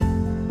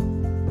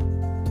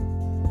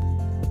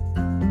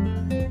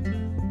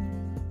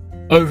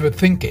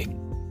Overthinking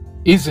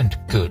isn't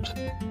good.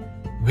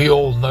 We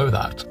all know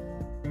that.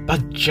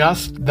 But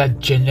just that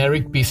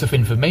generic piece of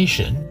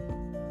information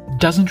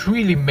doesn't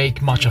really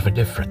make much of a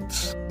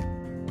difference,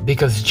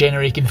 because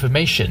generic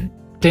information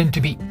tend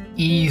to be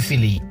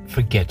easily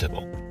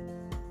forgettable.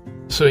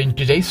 So in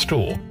today's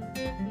talk,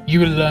 you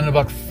will learn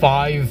about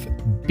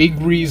 5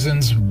 big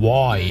reasons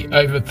why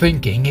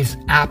overthinking is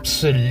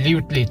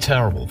absolutely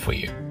terrible for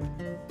you,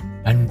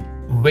 and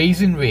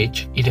ways in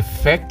which it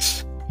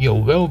affects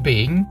your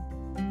well-being,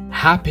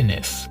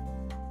 happiness,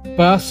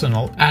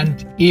 personal,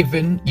 and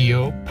even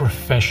your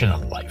professional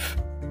life.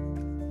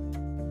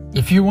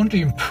 If you want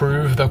to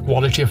improve the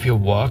quality of your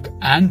work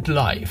and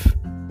life,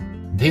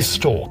 this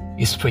talk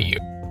is for you.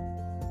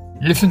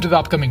 Listen to the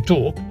upcoming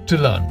talk to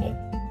learn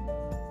more.